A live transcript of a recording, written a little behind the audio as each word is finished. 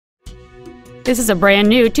This is a brand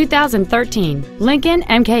new 2013 Lincoln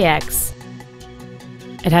MKX.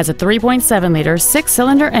 It has a 3.7-liter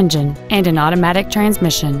six-cylinder engine and an automatic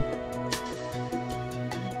transmission.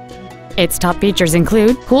 Its top features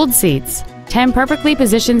include cooled seats, 10 perfectly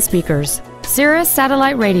positioned speakers, Sirius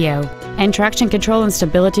satellite radio, and traction control and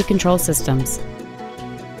stability control systems.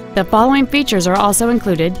 The following features are also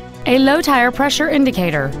included: a low tire pressure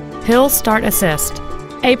indicator, hill start assist,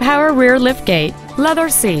 a power rear liftgate, leather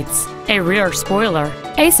seats, a rear spoiler,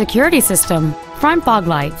 a security system, front fog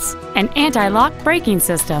lights, an anti-lock braking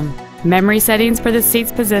system, memory settings for the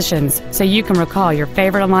seat's positions so you can recall your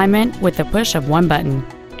favorite alignment with the push of one button,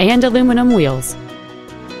 and aluminum wheels.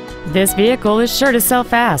 This vehicle is sure to sell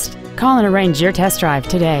fast. Call and arrange your test drive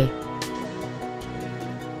today.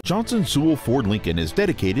 Johnson Sewell Ford Lincoln is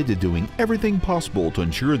dedicated to doing everything possible to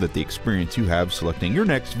ensure that the experience you have selecting your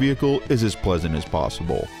next vehicle is as pleasant as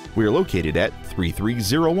possible. We are located at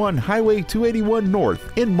 3301 Highway 281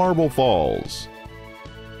 North in Marble Falls.